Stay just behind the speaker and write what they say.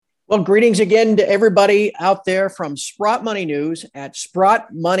Well, greetings again to everybody out there from Sprott Money News at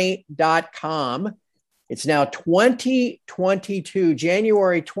sprottmoney.com. It's now 2022,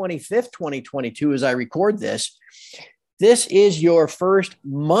 January 25th, 2022, as I record this. This is your first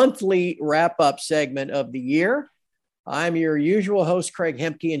monthly wrap-up segment of the year. I'm your usual host, Craig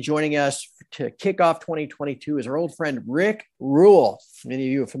Hemke, and joining us to kick off 2022 is our old friend, Rick Rule. Many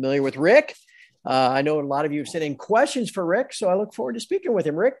of you are familiar with Rick. I know a lot of you have sent in questions for Rick, so I look forward to speaking with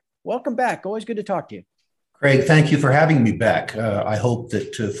him. Rick, welcome back. Always good to talk to you. Craig, thank you for having me back. I hope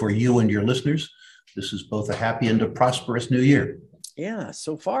that for you and your listeners, this is both a happy and a prosperous new year. Yeah,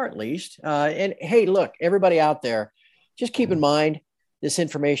 so far at least. And hey, look, everybody out there, just keep in mind, this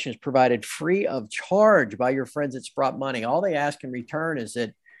information is provided free of charge by your friends at Sprott Money. All they ask in return is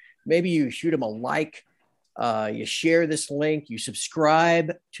that maybe you shoot them a like, you share this link, you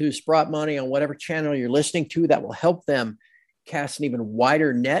subscribe to Sprott Money on whatever channel you're listening to. That will help them cast an even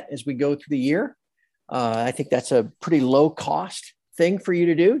wider net as we go through the year. I think that's a pretty low cost thing for you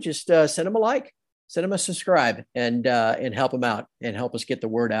to do. Just send them a like, send them a subscribe, and help them out and help us get the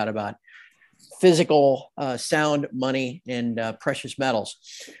word out about physical sound money and precious metals.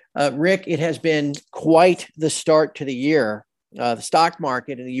 Rick, it has been quite the start to the year. The stock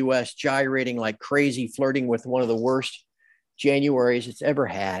market in the U.S. gyrating like crazy, flirting with one of the worst Januaries it's ever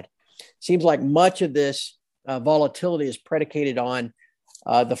had. Seems like much of this volatility is predicated on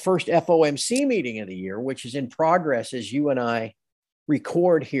the first FOMC meeting of the year, which is in progress as you and I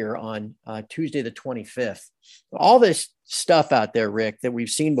record here on Tuesday, the 25th. All this stuff out there, Rick, that we've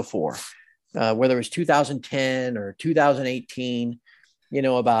seen before, whether it was 2010 or 2018,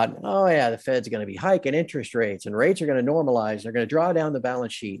 about, oh yeah, the Fed's going to be hiking interest rates and rates are going to normalize. They're going to draw down the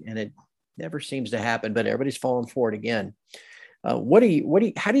balance sheet. And it never seems to happen, but everybody's falling for it again. How do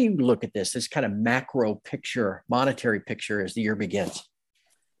you look at this kind of macro picture, monetary picture as the year begins?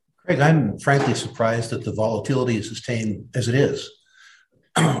 Craig, I'm frankly surprised that the volatility is sustained as it is.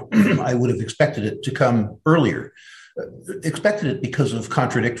 I would have expected it to come earlier. Expected it because of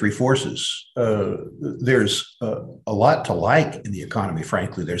contradictory forces. There's a lot to like in the economy,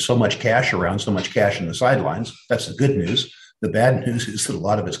 frankly. There's so much cash around, so much cash in the sidelines. That's the good news. The bad news is that a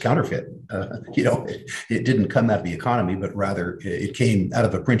lot of it's counterfeit. It didn't come out of the economy, but rather it came out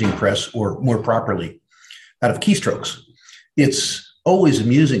of a printing press, or more properly, out of keystrokes. It's always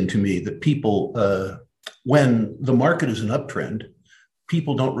amusing to me that people, when the market is an uptrend,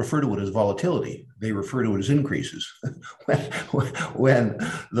 people don't refer to it as volatility. They refer to it as increases. when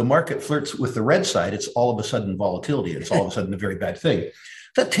the market flirts with the red side, it's all of a sudden volatility. It's all of a sudden a very bad thing.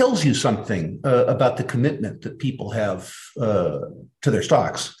 That tells you something about the commitment that people have to their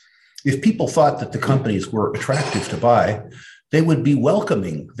stocks. If people thought that the companies were attractive to buy, they would be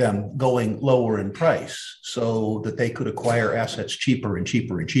welcoming them going lower in price so that they could acquire assets cheaper and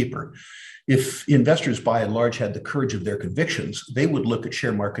cheaper and cheaper. If investors by and large had the courage of their convictions, they would look at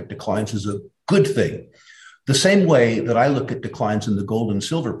share market declines as a good thing. The same way that I look at declines in the gold and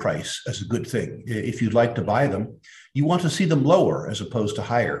silver price as a good thing. If you'd like to buy them, you want to see them lower as opposed to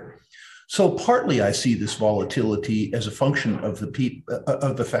higher. So partly I see this volatility as a function of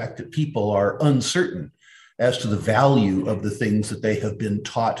the fact that people are uncertain as to the value of the things that they have been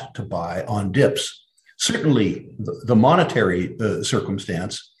taught to buy on dips. Certainly the monetary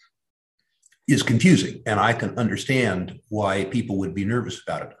circumstance is confusing, and I can understand why people would be nervous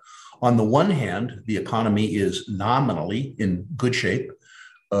about it. On the one hand, the economy is nominally in good shape,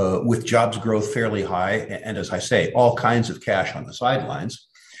 with jobs growth fairly high, and as I say, all kinds of cash on the sidelines.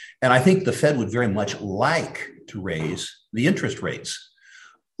 And I think the Fed would very much like to raise the interest rates,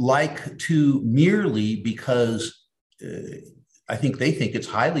 like to merely because I think they think it's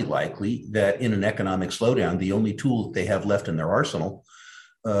highly likely that in an economic slowdown, the only tool that they have left in their arsenal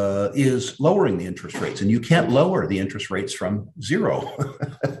is lowering the interest rates. And you can't lower the interest rates from zero,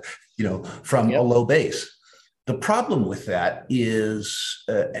 from a low base. The problem with that is,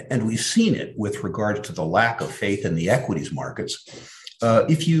 and we've seen it with regard to the lack of faith in the equities markets,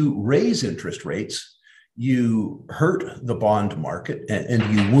 if you raise interest rates, you hurt the bond market and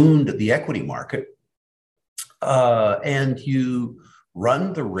you wound the equity market, and you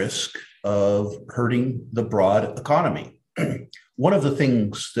run the risk of hurting the broad economy. One of the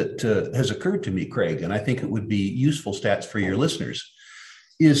things that has occurred to me, Craig, and I think it would be useful stats for your listeners,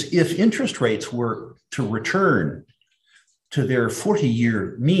 is if interest rates were to return to their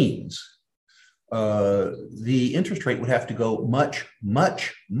 40-year means, the interest rate would have to go much,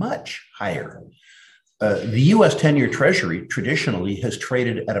 much, much higher. The US 10-year Treasury traditionally has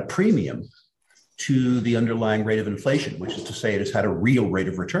traded at a premium to the underlying rate of inflation, which is to say it has had a real rate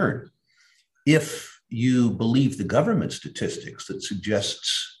of return. If you believe the government statistics that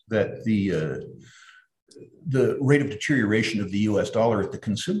suggests that the rate of deterioration of the US dollar at the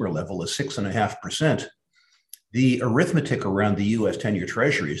consumer level is 6.5%. The arithmetic around the US 10-year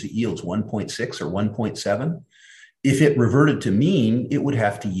Treasury is it yields 1.6 or 1.7. If it reverted to mean, it would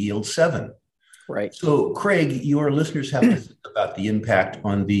have to yield 7. Right. So, Craig, your listeners have to think about the impact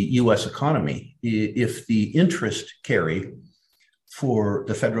on the US economy if the interest carry for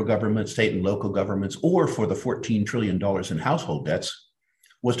the federal government, state and local governments, or for the $14 trillion in household debts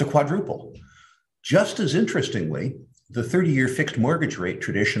was to quadruple. Just as interestingly, the 30-year fixed mortgage rate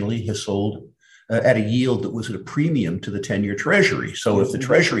traditionally has sold at a yield that was at a premium to the 10-year Treasury. So if the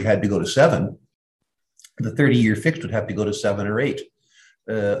Treasury had to go to 7, the 30-year fixed would have to go to 7 or 8.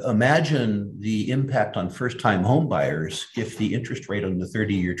 Imagine the impact on first-time home buyers if the interest rate on the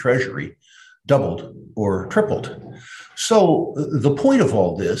 30-year Treasury doubled or tripled. So the point of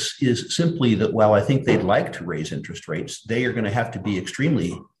all this is simply that while I think they'd like to raise interest rates, they are going to have to be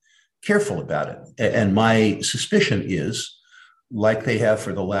extremely careful about it. And my suspicion is, like they have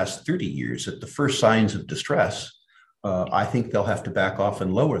for the last 30 years, at the first signs of distress, I think they'll have to back off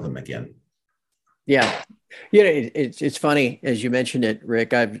and lower them again. Yeah. You know, it's funny, as you mentioned it,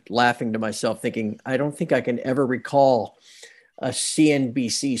 Rick, I'm laughing to myself thinking, I don't think I can ever recall a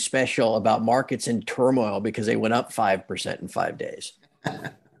CNBC special about markets in turmoil because they went up 5% in 5 days.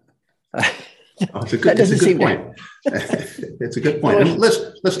 It's a good point. It's a good point. And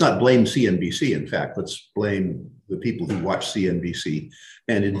let's not blame CNBC. In fact, let's blame the people who watch CNBC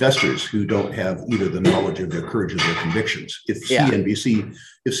and investors who don't have either the knowledge of their courage or their convictions. If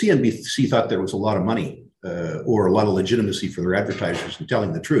CNBC thought there was a lot of money or a lot of legitimacy for their advertisers in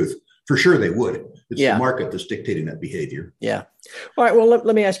telling the truth, for sure they would. It's the market that's dictating that behavior. Yeah. All right. Well,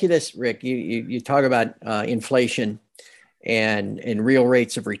 let me ask you this, Rick. You talk about inflation and real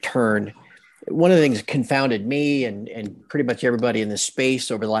rates of return. One of the things that confounded me and pretty much everybody in this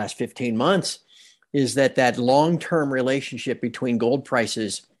space over the last 15 months is that long-term relationship between gold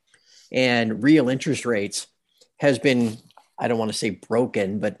prices and real interest rates has been, I don't want to say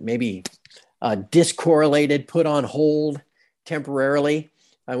broken, but maybe discorrelated, put on hold temporarily.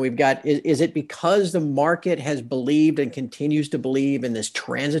 We've got, is it because the market has believed and continues to believe in this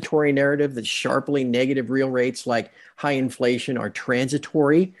transitory narrative that sharply negative real rates like high inflation are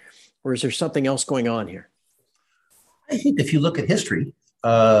transitory? Or is there something else going on here? I think if you look at history,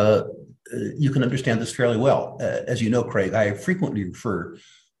 you can understand this fairly well. As you know, Craig, I frequently refer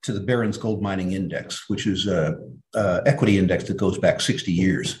to the Barron's Gold Mining Index, which is an equity index that goes back 60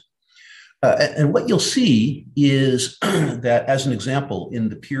 years. And what you'll see is that, as an example, in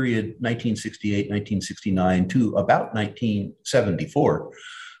the period 1968, 1969 to about 1974,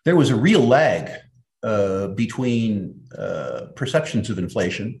 there was a real lag between perceptions of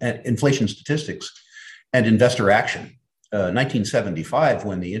inflation and inflation statistics and investor action. 1975,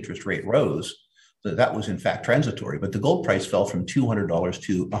 when the interest rate rose, that was in fact transitory, but the gold price fell from $200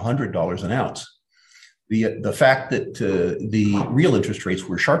 to $100 an ounce. The fact that the real interest rates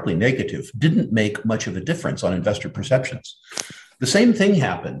were sharply negative didn't make much of a difference on investor perceptions. The same thing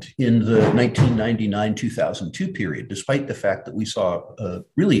happened in the 1999-2002 period, despite the fact that we saw a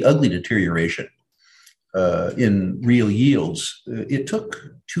really ugly deterioration in real yields. It took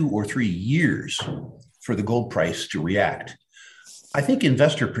 2 or 3 years for the gold price to react. I think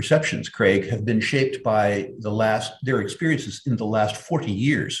investor perceptions, Craig, have been shaped by their experiences in the last 40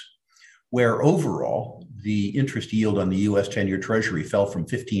 years, where overall the interest yield on the US 10-year Treasury fell from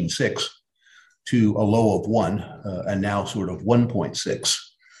 15.6 to a low of 1, and now sort of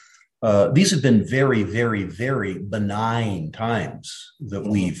 1.6. These have been very, very, very benign times that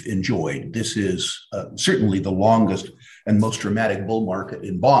we've enjoyed. This is certainly the longest and most dramatic bull market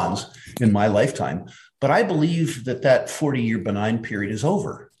in bonds in my lifetime. But I believe that 40-year benign period is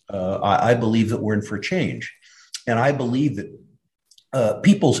over. I believe that we're in for a change. And I believe that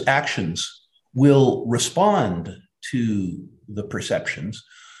people's actions will respond to the perceptions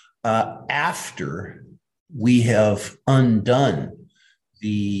after we have undone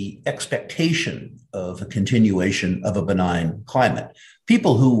the expectation of a continuation of a benign climate.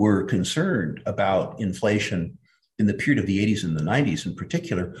 People who were concerned about inflation in the period of the 80s and the 90s in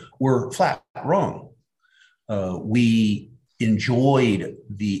particular were flat wrong. We enjoyed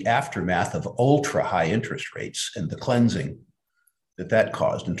the aftermath of ultra high interest rates and the cleansing that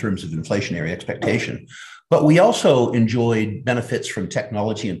caused in terms of inflationary expectation. But we also enjoyed benefits from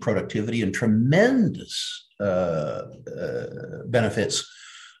technology and productivity and tremendous benefits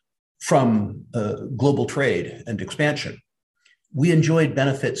from global trade and expansion. We enjoyed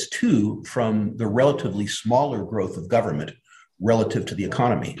benefits too from the relatively smaller growth of government relative to the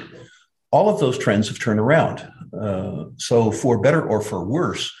economy. All of those trends have turned around. So for better or for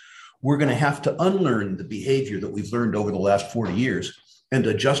worse, we're going to have to unlearn the behavior that we've learned over the last 40 years and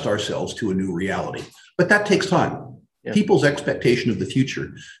adjust ourselves to a new reality. But that takes time. Yeah. People's expectation of the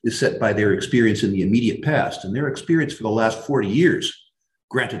future is set by their experience in the immediate past, and their experience for the last 40 years.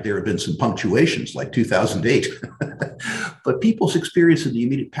 Granted, there have been some punctuations like 2008, but people's experience in the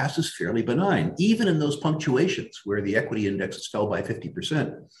immediate past is fairly benign. Even in those punctuations where the equity indexes fell by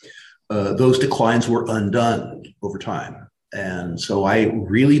 50%, those declines were undone over time. And so I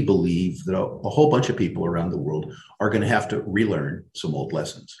really believe that a whole bunch of people around the world are going to have to relearn some old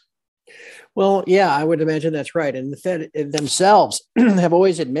lessons. Well, yeah, I would imagine that's right. And the Fed themselves have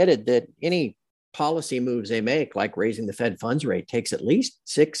always admitted that any policy moves they make, like raising the Fed funds rate, takes at least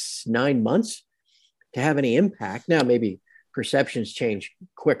 6-9 months to have any impact. Now, maybe perceptions change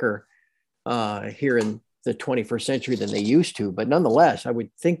quicker here in the 21st century than they used to. But nonetheless, I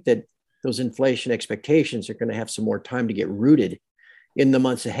would think that those inflation expectations are going to have some more time to get rooted in the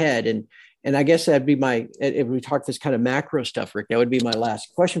months ahead. And I guess that'd be if we talk this kind of macro stuff, Rick, that would be my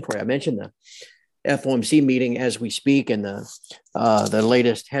last question for you. I mentioned the FOMC meeting as we speak and the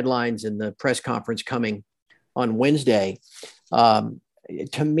latest headlines in the press conference coming on Wednesday.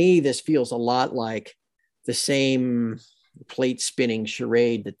 To me, this feels a lot like the same plate spinning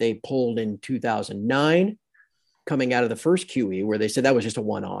charade that they pulled in 2009 coming out of the first QE, where they said that was just a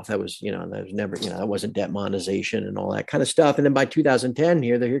one-off. That was, that was never, that wasn't debt monetization and all that kind of stuff. And then by 2010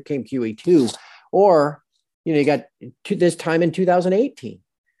 here came QE2, or, you got to this time in 2018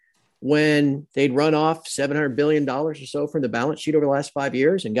 when they'd run off $700 billion or so from the balance sheet over the last 5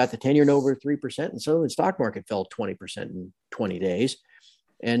 years and got the 10-year over 3%. And so the stock market fell 20% in 20 days.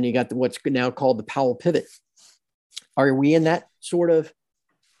 And you got what's now called the Powell pivot. Are we in that sort of,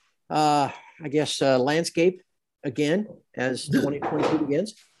 landscape again as 2022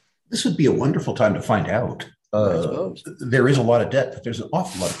 begins? This would be a wonderful time to find out. I suppose. There is a lot of debt, but there's an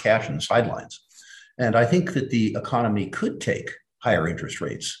awful lot of cash on the sidelines. And I think that the economy could take higher interest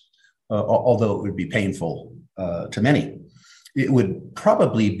rates, although it would be painful to many. It would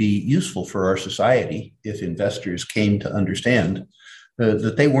probably be useful for our society if investors came to understand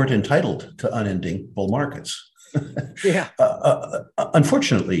that they weren't entitled to unending bull markets. Yeah.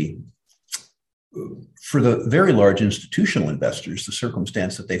 Unfortunately, for the very large institutional investors, the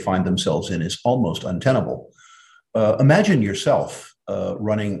circumstance that they find themselves in is almost untenable. Imagine yourself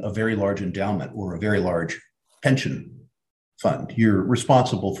running a very large endowment or a very large pension fund. You're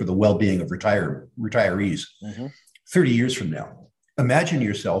responsible for the well-being of retirees 30 years from now. Imagine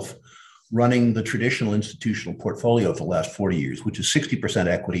yourself running the traditional institutional portfolio of the last 40 years, which is 60%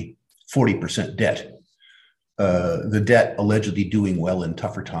 equity, 40% debt. The debt allegedly doing well in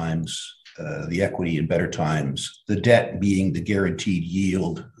tougher times, the equity in better times, the debt being the guaranteed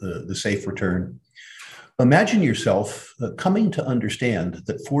yield, the safe return. Imagine yourself coming to understand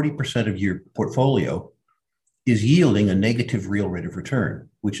that 40% of your portfolio is yielding a negative real rate of return,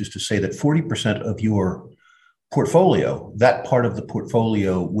 which is to say that 40% of your portfolio, that part of the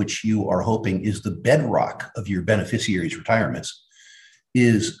portfolio which you are hoping is the bedrock of your beneficiaries' retirements,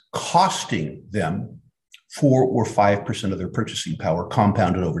 is costing them 4 or 5% of their purchasing power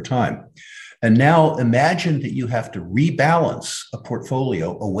compounded over time. And now imagine that you have to rebalance a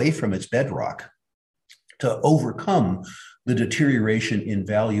portfolio away from its bedrock to overcome the deterioration in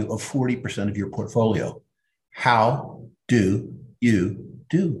value of 40% of your portfolio. How do you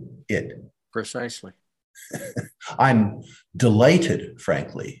do it? Precisely. I'm delighted,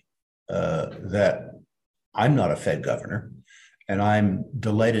 frankly, that I'm not a Fed governor. And I'm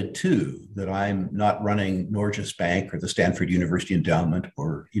delighted, too, that I'm not running Norges Bank or the Stanford University Endowment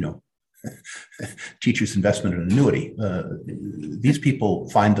or, Teachers Investment and Annuity. These people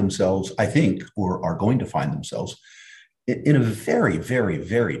find themselves, I think, or are going to find themselves in a very, very,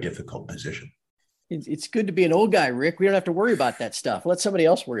 very difficult position. It's good to be an old guy, Rick. We don't have to worry about that stuff. Let somebody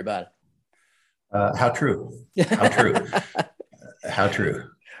else worry about it. How true. How true. How true.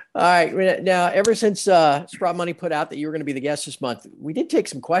 All right. Now, ever since Sprott Money put out that you were going to be the guest this month, we did take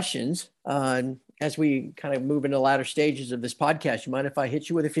some questions. As we kind of move into the latter stages of this podcast, you mind if I hit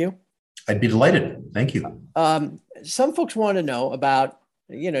you with a few? I'd be delighted. Thank you. Some folks want to know about,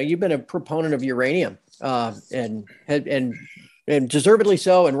 you've been a proponent of uranium and deservedly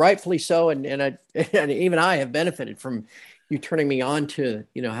so and rightfully so. And even I have benefited from you turning me on to,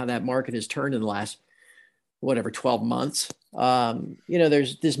 how that market has turned in the last, 12 months.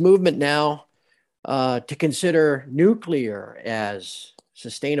 There's this movement now to consider nuclear as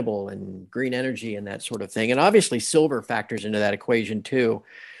sustainable and green energy and that sort of thing. And obviously silver factors into that equation too.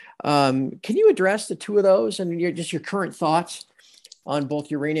 Can you address the two of those and your current thoughts on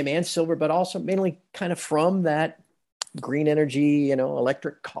both uranium and silver, but also mainly kind of from that green energy,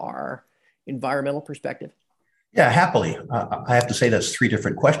 electric car, environmental perspective? Yeah, happily. I have to say that's three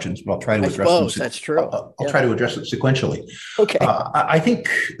different questions, but I'll try to I address them. suppose that's true. I'll try to address it sequentially. Okay. I think,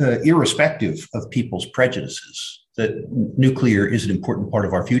 irrespective of people's prejudices, that nuclear is an important part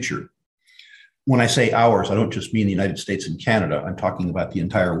of our future. When I say ours, I don't just mean the United States and Canada. I'm talking about the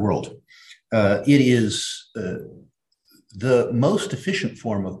entire world. It is the most efficient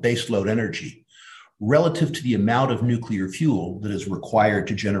form of baseload energy relative to the amount of nuclear fuel that is required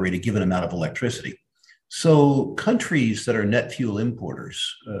to generate a given amount of electricity. So countries that are net fuel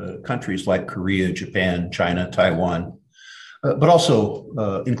importers, countries like Korea, Japan, China, Taiwan, but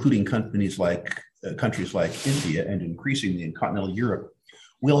also including countries like India and increasingly in continental Europe,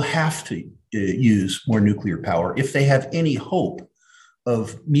 will have to use more nuclear power if they have any hope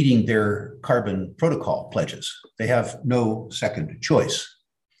of meeting their carbon protocol pledges. They have no second choice.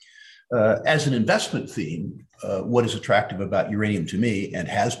 As an investment theme, what is attractive about uranium to me, and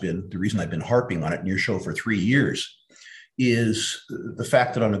has been the reason I've been harping on it in your show for 3 years, is the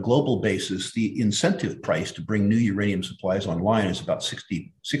fact that on a global basis, the incentive price to bring new uranium supplies online is about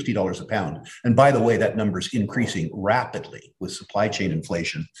 $60 a pound. And by the way, that number is increasing rapidly with supply chain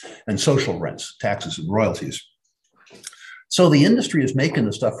inflation and social rents, taxes, and royalties. So the industry is making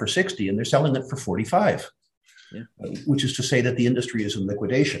the stuff for 60 and they're selling it for 45. Yeah. Which is to say that the industry is in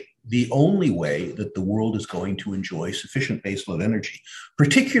liquidation. The only way that the world is going to enjoy sufficient baseload energy,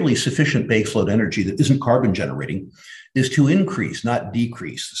 particularly sufficient baseload energy that isn't carbon generating, is to increase, not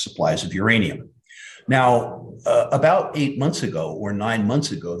decrease, the supplies of uranium. Now, about 8 months ago or 9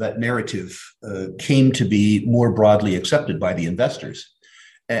 months ago, that narrative came to be more broadly accepted by the investors.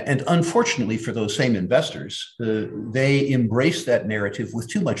 And unfortunately for those same investors, they embraced that narrative with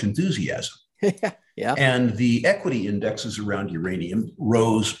too much enthusiasm. Yeah. And the equity indexes around uranium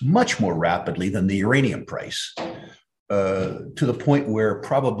rose much more rapidly than the uranium price, to the point where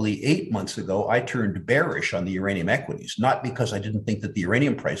probably 8 months ago, I turned bearish on the uranium equities, not because I didn't think that the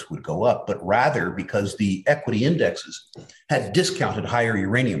uranium price would go up, but rather because the equity indexes had discounted higher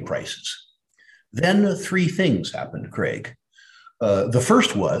uranium prices. Then three things happened, Craig. The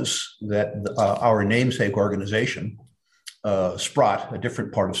first was that our namesake organization, Sprott, a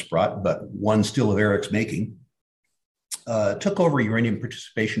different part of Sprott, but one still of Eric's making, took over Uranium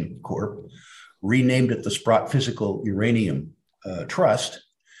Participation Corp, renamed it the Sprott Physical Uranium Trust,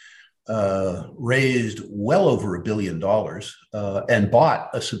 raised well over $1 billion, and bought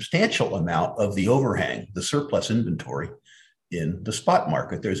a substantial amount of the overhang, the surplus inventory, in the spot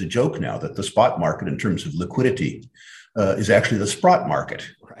market. There's a joke now that the spot market, in terms of liquidity, is actually the Sprott market.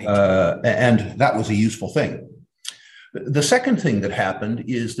 Right. And that was a useful thing. The second thing that happened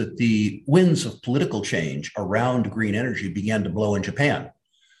is that the winds of political change around green energy began to blow in Japan.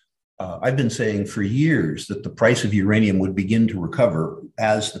 I've been saying for years that the price of uranium would begin to recover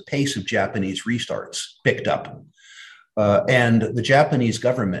as the pace of Japanese restarts picked up. And the Japanese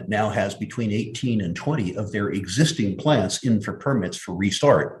government now has between 18 and 20 of their existing plants in for permits for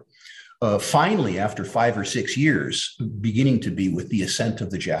restart. Finally, after 5 or 6 years, beginning to be with the assent of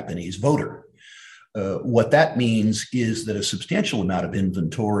the Japanese voter. What that means is that a substantial amount of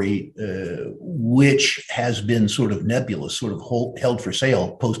inventory, which has been sort of nebulous, sort of held for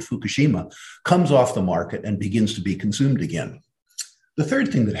sale post-Fukushima, comes off the market and begins to be consumed again. The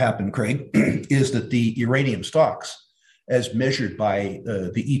third thing that happened, Craig, is that the uranium stocks, as measured by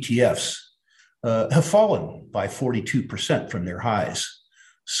the ETFs, have fallen by 42% from their highs.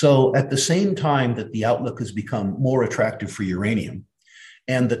 So at the same time that the outlook has become more attractive for uranium,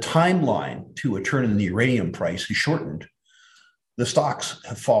 and the timeline to a turn in the uranium price is shortened, the stocks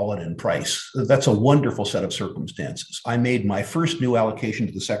have fallen in price. That's a wonderful set of circumstances. I made my first new allocation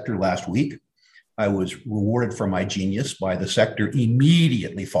to the sector last week. I was rewarded for my genius by the sector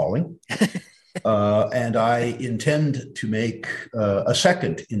immediately falling. And I intend to make a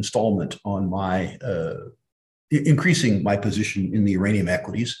second installment on my increasing my position in the uranium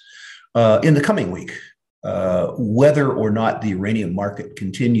equities in the coming week. Whether or not the uranium market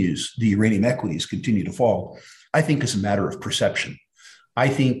continues, the uranium equities continue to fall, I think is a matter of perception. I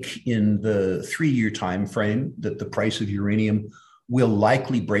think in the 3-year time frame that the price of uranium will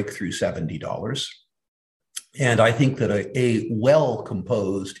likely break through $70. And I think that a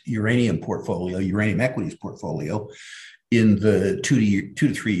well-composed uranium portfolio, uranium equities portfolio, in the 2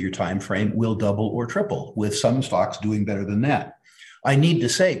 to 3 year time frame will double or triple, with some stocks doing better than that. I need to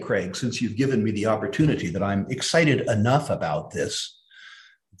say, Craig, since you've given me the opportunity, that I'm excited enough about this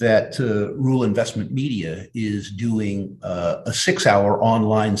that Rule Investment Media is doing a 6-hour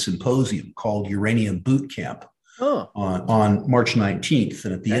online symposium called Uranium Boot Camp Oh, on March 19th.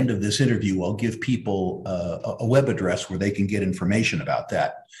 And at the okay. end of this interview, I'll give people a web address where they can get information about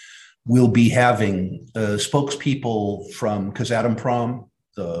that. We'll be having spokespeople from Kazatomprom,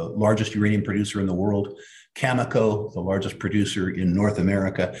 the largest uranium producer in the world, Cameco, the largest producer in North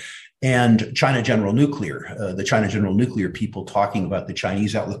America, and China General Nuclear, the China General Nuclear people talking about the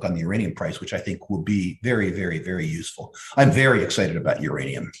Chinese outlook on the uranium price, which I think will be very, very, very useful. I'm very excited about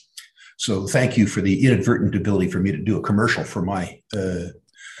uranium. So thank you for the inadvertent ability for me to do a commercial for my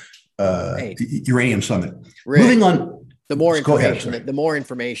uranium summit. Rick, moving on. The more information, ahead, the more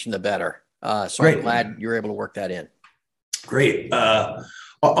information, the better. So Great. I'm glad you're able to work that in. Great.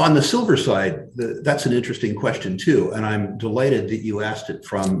 On the silver side, that's an interesting question too. And I'm delighted that you asked it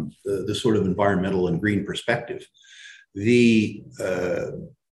from the sort of environmental and green perspective. A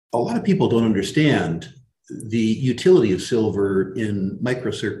lot of people don't understand the utility of silver in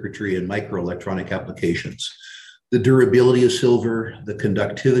microcircuitry and microelectronic applications. The durability of silver, the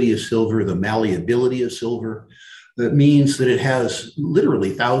conductivity of silver, the malleability of silver. That means that it has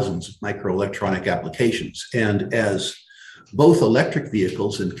literally thousands of microelectronic applications. And as both electric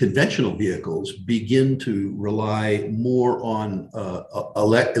vehicles and conventional vehicles begin to rely more on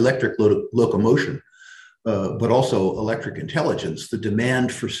electric locomotion, but also electric intelligence, the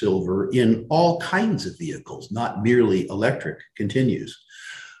demand for silver in all kinds of vehicles, not merely electric, continues.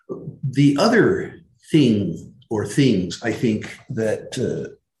 The other thing or things I think that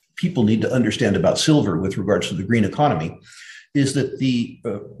people need to understand about silver with regards to the green economy is that the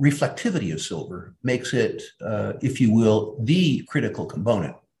reflectivity of silver makes it, if you will, the critical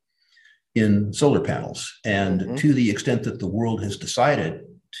component in solar panels. And to the extent that the world has decided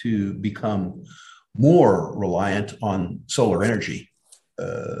to become more reliant on solar energy,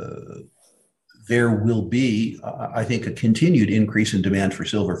 there will be, I think, a continued increase in demand for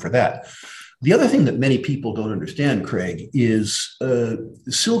silver for that. The other thing that many people don't understand, Craig, is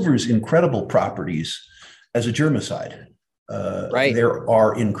silver's incredible properties as a germicide. Right. There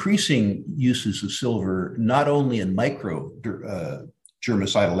are increasing uses of silver, not only in micro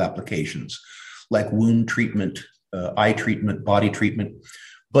germicidal applications like wound treatment, eye treatment, body treatment,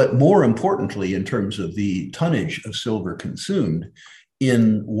 but more importantly, in terms of the tonnage of silver consumed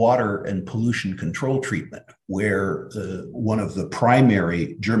in water and pollution control treatment, where one of the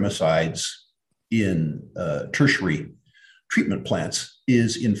primary germicides in tertiary treatment plants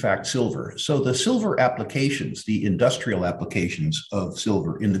is in fact silver. So the silver applications, the industrial applications of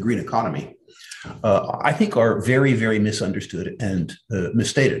silver in the green economy, I think are very, very misunderstood and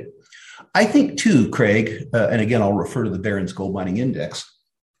misstated. I think too, Craig, and again, I'll refer to the Barron's Gold Mining Index.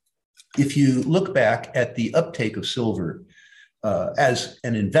 If you look back at the uptake of silver as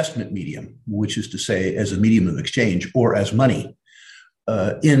an investment medium, which is to say as a medium of exchange or as money,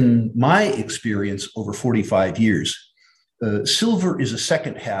 in my experience over 45 years, silver is a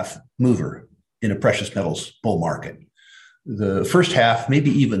second half mover in a precious metals bull market. The first half,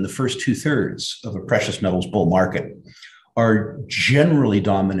 maybe even the first 2/3 of a precious metals bull market are generally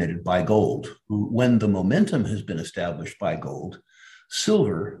dominated by gold. When the momentum has been established by gold,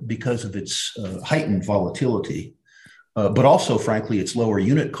 silver, because of its heightened volatility, but also, frankly, its lower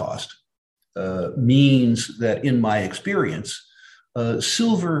unit cost, means that in my experience,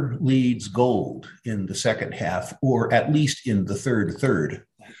 silver leads gold in the second half, or at least in the third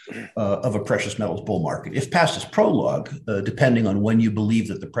of a precious metals bull market. If past is prologue, depending on when you believe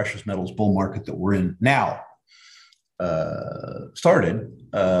that the precious metals bull market that we're in now started,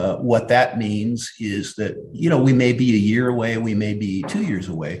 what that means is that, we may be a year away, we may be 2 years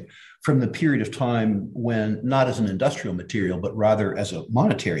away from the period of time when, not as an industrial material, but rather as a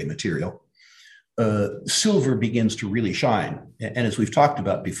monetary material, silver begins to really shine. And as we've talked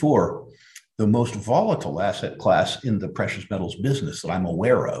about before, the most volatile asset class in the precious metals business that I'm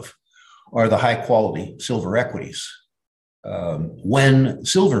aware of are the high quality silver equities. When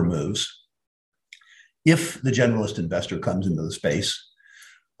silver moves, if the generalist investor comes into the space,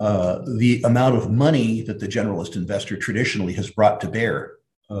 the amount of money that the generalist investor traditionally has brought to bear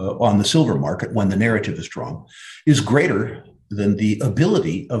on the silver market when the narrative is strong is greater than the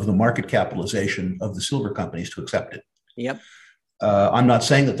ability of the market capitalization of the silver companies to accept it. Yep. I'm not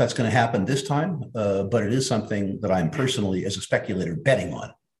saying that that's going to happen this time, but it is something that I'm personally, as a speculator, betting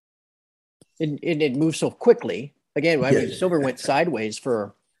on. It moves so quickly. Again, I mean, silver went sideways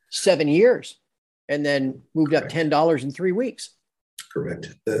for 7 years and then moved up $10 in 3 weeks.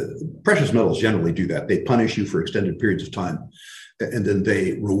 Correct. Precious metals generally do that. They punish you for extended periods of time, and then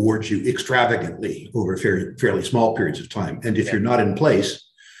they reward you extravagantly over fairly small periods of time. And if you're not in place,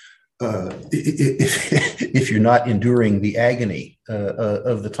 if you're not enduring the agony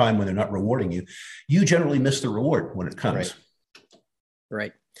of the time when they're not rewarding you, you generally miss the reward when it comes.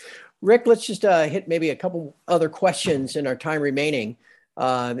 Right. Rick, let's just hit maybe a couple other questions in our time remaining.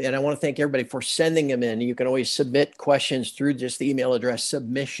 And I want to thank everybody for sending them in. You can always submit questions through just the email address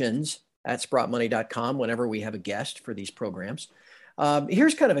submissions@sprottmoney.com whenever we have a guest for these programs.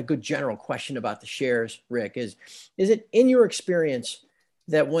 Here's kind of a good general question about the shares, Rick. Is it in your experience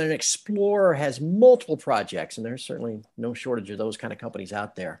that when an explorer has multiple projects, and there's certainly no shortage of those kind of companies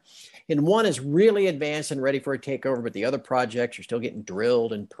out there, and one is really advanced and ready for a takeover, but the other projects are still getting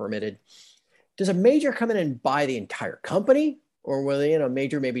drilled and permitted, does a major come in and buy the entire company? Or will a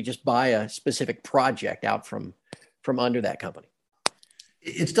major maybe just buy a specific project out from under that company?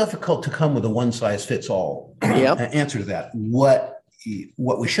 It's difficult to come with a one-size-fits-all answer to that. What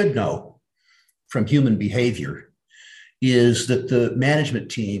we should know from human behavior is that the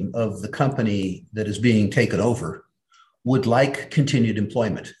management team of the company that is being taken over would like continued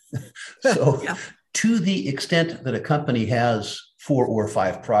employment. So to the extent that a company has 4 or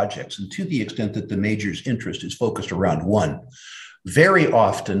 5 projects, and to the extent that the major's interest is focused around one, very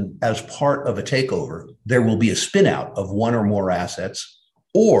often as part of a takeover, there will be a spin out of one or more assets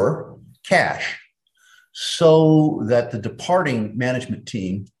or cash so that the departing management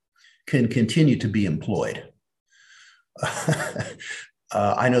team can continue to be employed.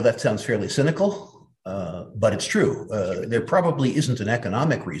 I know that sounds fairly cynical, but it's true. There probably isn't an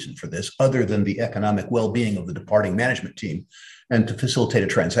economic reason for this other than the economic well-being of the departing management team and to facilitate a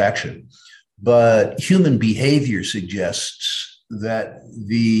transaction. But human behavior suggests that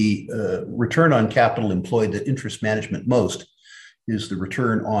the return on capital employed that interests management most is the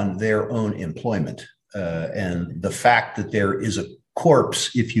return on their own employment. And the fact that there is a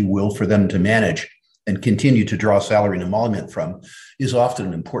corpse, if you will, for them to manage and continue to draw salary and emolument from is often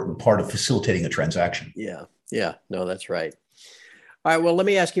an important part of facilitating a transaction. Yeah. No, that's right. All right. Well, let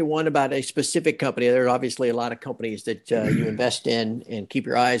me ask you one about a specific company. There are obviously a lot of companies that you invest in and keep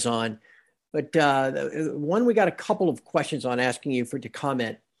your eyes on. But one we got a couple of questions on asking you to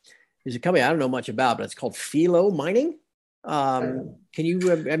comment is a company I don't know much about, but it's called Filo Mining. Can you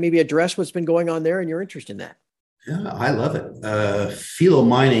maybe address what's been going on there and your interest in that? Yeah, I love it. Filo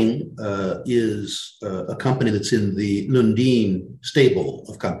Mining is a company that's in the Lundin stable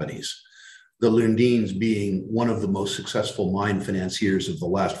of companies. The Lundins being one of the most successful mine financiers of the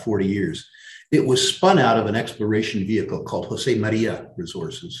last 40 years. It was spun out of an exploration vehicle called Jose Maria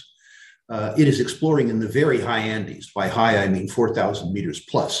Resources. It is exploring in the very high Andes. By high, I mean 4,000 meters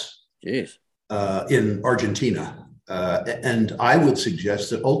plus. Jeez. In Argentina. And I would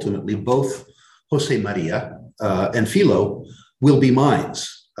suggest that ultimately both Jose Maria and Filo will be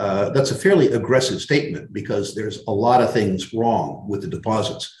mines. That's a fairly aggressive statement because there's a lot of things wrong with the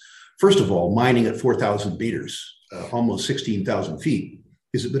deposits. First of all, mining at 4,000 meters, almost 16,000 feet,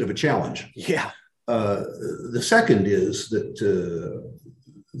 is a bit of a challenge. Yeah. The second is that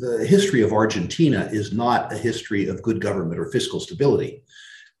the history of Argentina is not a history of good government or fiscal stability.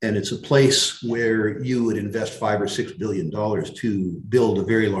 And it's a place where you would invest $5 or $6 billion to build a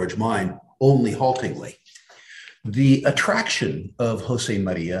very large mine only haltingly. The attraction of Jose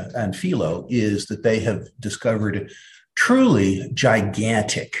Maria and Filo is that they have discovered truly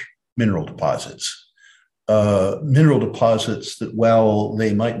gigantic mineral deposits. Mineral deposits that, while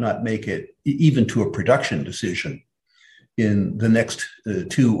they might not make it even to a production decision in the next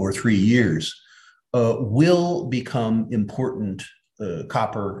 2 or 3 years, will become important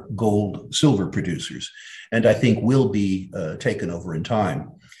copper, gold, silver producers, and I think will be taken over in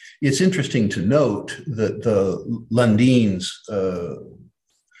time. It's interesting to note that the Lundins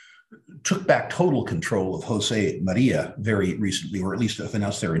took back total control of Jose Maria very recently, or at least have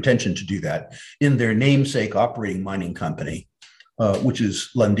announced their intention to do that in their namesake operating mining company, which is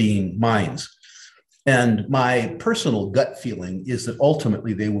Lundin Mines. And my personal gut feeling is that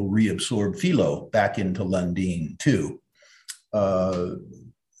ultimately they will reabsorb Filo back into Lundin too.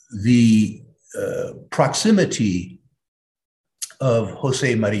 The proximity of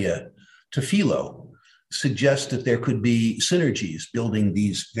Jose Maria to Filo suggests that there could be synergies building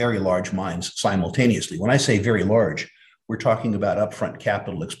these very large mines simultaneously. When I say very large, we're talking about upfront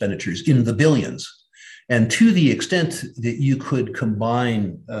capital expenditures in the billions. And to the extent that you could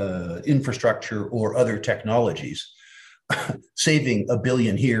combine infrastructure or other technologies, saving $1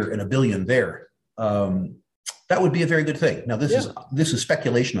 billion here and $1 billion there, that would be a very good thing. Now, this is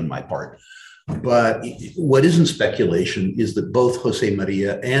speculation on my part, but what isn't speculation is that both Jose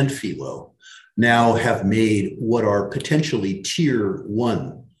Maria and Filo now have made what are potentially tier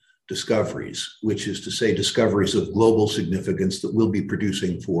 1 discoveries, which is to say discoveries of global significance that we'll be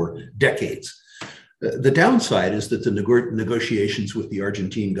producing for decades. The downside is that the negotiations with the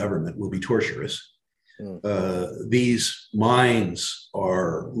Argentine government will be torturous. These mines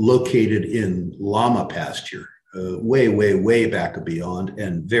are located in llama pasture, way, way, way back and beyond,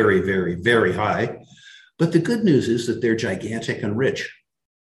 and very, very, very high. But the good news is that they're gigantic and rich.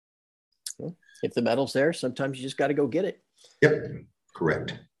 If the metal's there, sometimes you just got to go get it. Yep,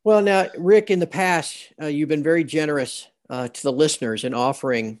 correct. Well, now, Rick, in the past, you've been very generous to the listeners in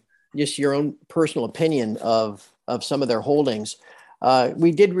offering just your own personal opinion of some of their holdings.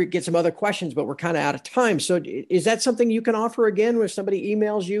 We did get some other questions, but we're kind of out of time. So is that something you can offer again when somebody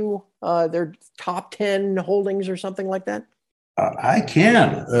emails you their top 10 holdings or something like that? I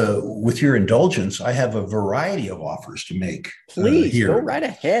can. With your indulgence, I have a variety of offers to make. Please, go right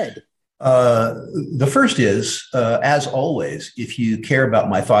ahead. The first is, as always, if you care about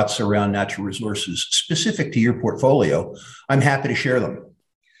my thoughts around natural resources specific to your portfolio, I'm happy to share them.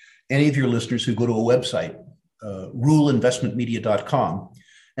 Any of your listeners who go to a website, ruleinvestmentmedia.com,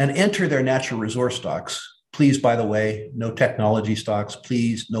 and enter their natural resource stocks, please, by the way, no technology stocks,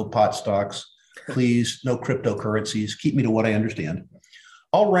 please, no pot stocks, please, no cryptocurrencies, keep me to what I understand.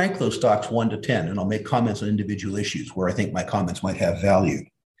 I'll rank those stocks 1 to 10, and I'll make comments on individual issues where I think my comments might have value.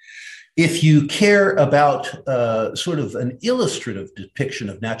 If you care about sort of an illustrative depiction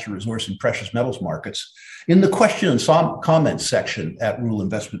of natural resource and precious metals markets, in the question and comments section at Rule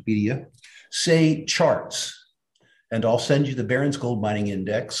Investment Media, say charts, and I'll send you the Barron's Gold Mining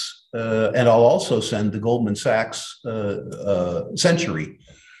Index, and I'll also send the Goldman Sachs Century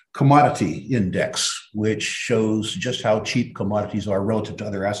Commodity Index, which shows just how cheap commodities are relative to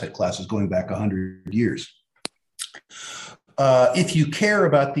other asset classes going back 100 years. If you care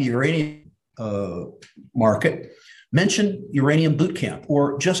about the uranium market, mention Uranium Bootcamp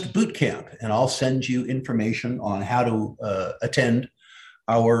or just Bootcamp, and I'll send you information on how to attend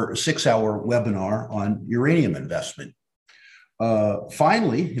our 6-hour webinar on uranium investment.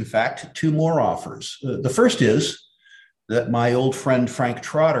 Finally, in fact, 2 more offers. The first is that my old friend Frank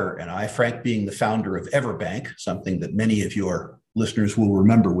Trotter and I, Frank being the founder of Everbank, something that many of your listeners will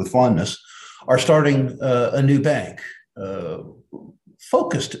remember with fondness, are starting a new bank.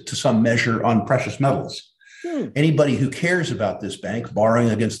 Focused to some measure on precious metals. Anybody who cares about this bank borrowing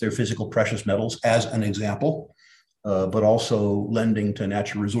against their physical precious metals, as an example, but also lending to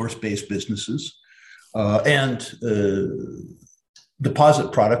natural resource-based businesses and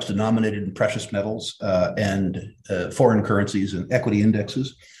deposit products denominated in precious metals and foreign currencies and equity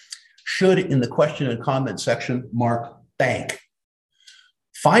indexes, should, in the question and comment section, mark bank.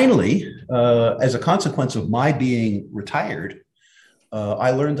 Finally, as a consequence of my being retired,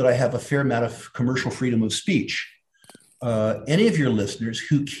 I learned that I have a fair amount of commercial freedom of speech. Any of your listeners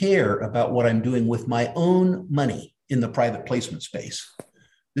who care about what I'm doing with my own money in the private placement space,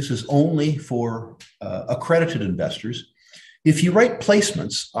 this is only for accredited investors. If you write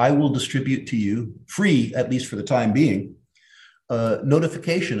placements, I will distribute to you, free, at least for the time being,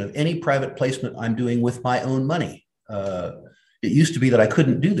 notification of any private placement I'm doing with my own money. It used to be that I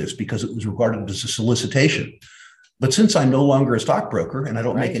couldn't do this because it was regarded as a solicitation. But since I'm no longer a stockbroker and I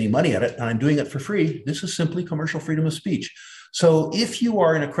don't make any money at it, and I'm doing it for free, this is simply commercial freedom of speech. So if you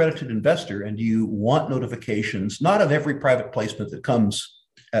are an accredited investor and you want notifications, not of every private placement that comes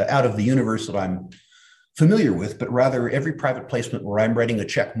out of the universe that I'm familiar with, but rather every private placement where I'm writing a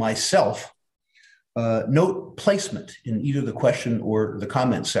check myself, note placement in either the question or the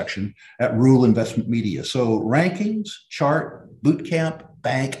comment section at Rule Investment Media. So rankings, chart, bootcamp,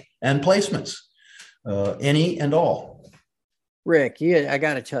 bank, and placements. Any and all. Rick, I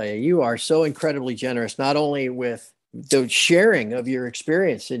got to tell you, you are so incredibly generous, not only with the sharing of your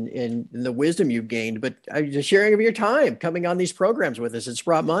experience and the wisdom you've gained, but the sharing of your time coming on these programs with us at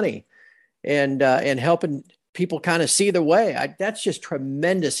Sprott Money and helping people kind of see the way. That's just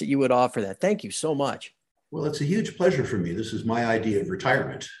tremendous that you would offer that. Thank you so much. Well, it's a huge pleasure for me. This is my idea of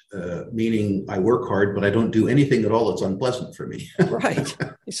retirement, meaning I work hard, but I don't do anything at all that's unpleasant for me. Right.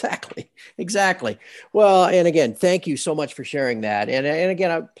 Exactly. Well, and again, thank you so much for sharing that. And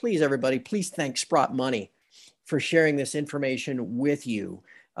again, please, everybody, please thank Sprott Money for sharing this information with you.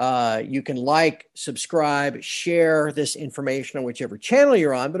 You can like, subscribe, share this information on whichever channel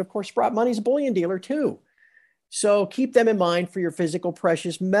you're on. But of course, Sprott Money is a bullion dealer too. So keep them in mind for your physical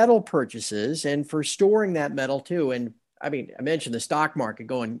precious metal purchases and for storing that metal too. And I mean, I mentioned the stock market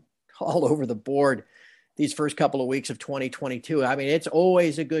going all over the board these first couple of weeks of 2022. I mean, it's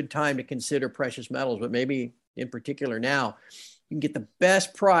always a good time to consider precious metals, but maybe in particular now, you can get the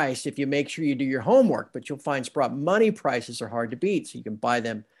best price if you make sure you do your homework, but you'll find Sprott Money prices are hard to beat. So you can buy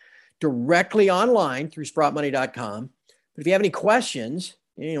them directly online through sprottmoney.com. But if you have any questions,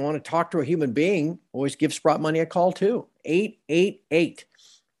 you want to talk to a human being, always give Sprott Money a call too.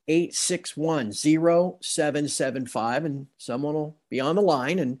 888-861-0775. And someone will be on the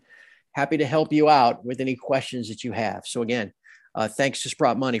line and happy to help you out with any questions that you have. So again, thanks to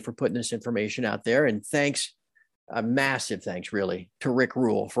Sprott Money for putting this information out there. And thanks, massive thanks really to Rick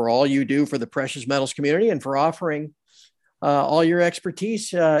Rule for all you do for the precious metals community and for offering all your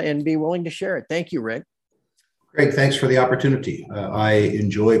expertise and be willing to share it. Thank you, Rick. Greg, thanks for the opportunity. I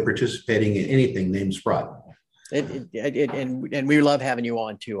enjoy participating in anything named Sprott. And we love having you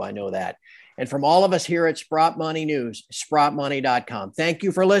on too. I know that. And from all of us here at Sprott Money News, sprottmoney.com. Thank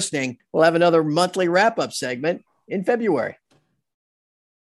you for listening. We'll have another monthly wrap-up segment in February.